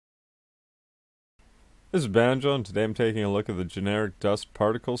This is Banjo, and today I'm taking a look at the generic dust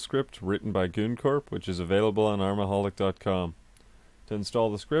particle script written by GoonCorp, which is available on armaholic.com. To install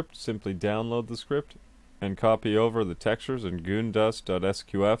the script, simply download the script and copy over the textures in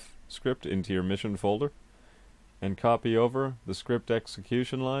goondust.sqf script into your mission folder, and copy over the script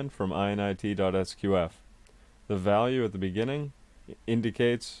execution line from init.sqf. The value at the beginning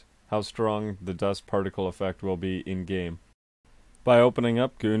indicates how strong the dust particle effect will be in-game. By opening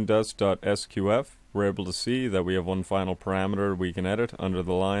up goondust.sqf, we're able to see that we have one final parameter we can edit under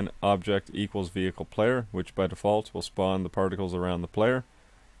the line object equals vehicle player, which by default will spawn the particles around the player.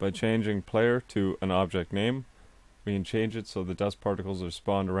 By changing player to an object name, we can change it so the dust particles are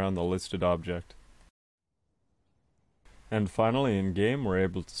spawned around the listed object. And finally, in game, we're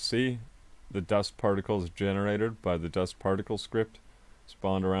able to see the dust particles generated by the dust particle script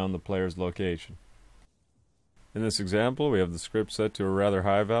spawned around the player's location. In this example, we have the script set to a rather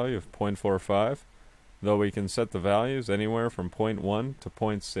high value of 0.45, though we can set the values anywhere from 0.1 to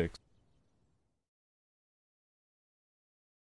 0.6.